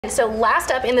So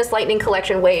last up in this Lightning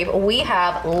Collection wave, we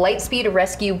have Lightspeed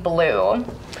Rescue Blue.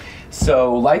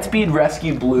 So Lightspeed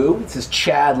Rescue Blue, this is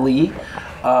Chad Lee.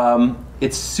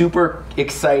 It's super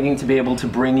exciting to be able to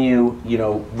bring you,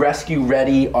 rescue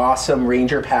ready, awesome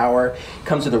Ranger power.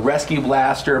 Comes with a Rescue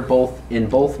Blaster, in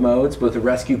both modes, both the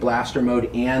Rescue Blaster mode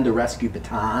and the Rescue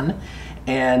Baton.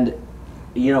 And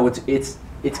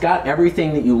it's got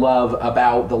everything that you love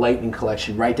about the Lightning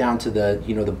Collection, right down to the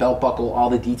the belt buckle, all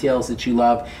the details that you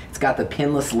love. It's got the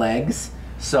pinless legs.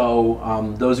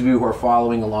 So those of you who are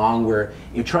following along, we're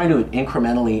trying to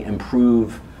incrementally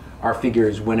improve our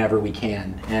figures whenever we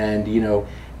can, and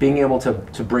being able to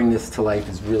bring this to life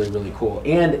is really, really cool.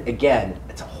 And again,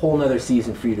 it's a whole nother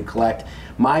season for you to collect.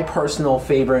 My personal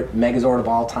favorite Megazord of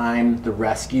all time, the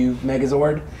Rescue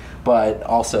Megazord, but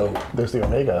also there's the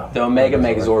Omega. The Omega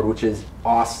Megazord, which is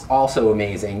also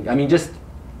amazing. I mean, just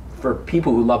for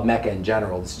people who love mecha in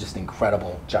general, it's just an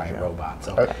incredible giant robot.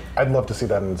 So I'd love to see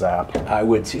that in Zap. I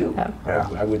would too. Yeah.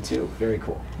 I would too. Very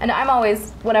cool. And I'm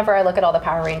always, whenever I look at all the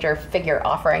Power Ranger figure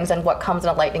offerings and what comes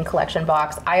in a Lightning Collection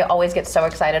box, I always get so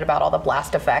excited about all the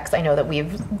blast effects. I know that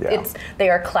they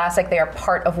are classic. They are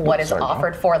part of what is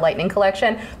offered for Lightning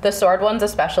Collection. The sword ones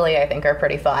especially, I think, are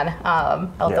pretty fun. I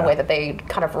love the way that they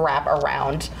kind of wrap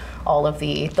around all of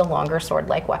the longer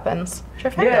sword-like weapons.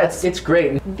 Yeah, it's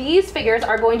great. These figures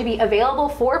are going to be available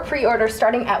for pre-order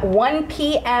starting at 1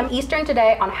 p.m. Eastern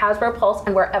today on Hasbro Pulse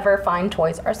and wherever fine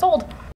toys are sold.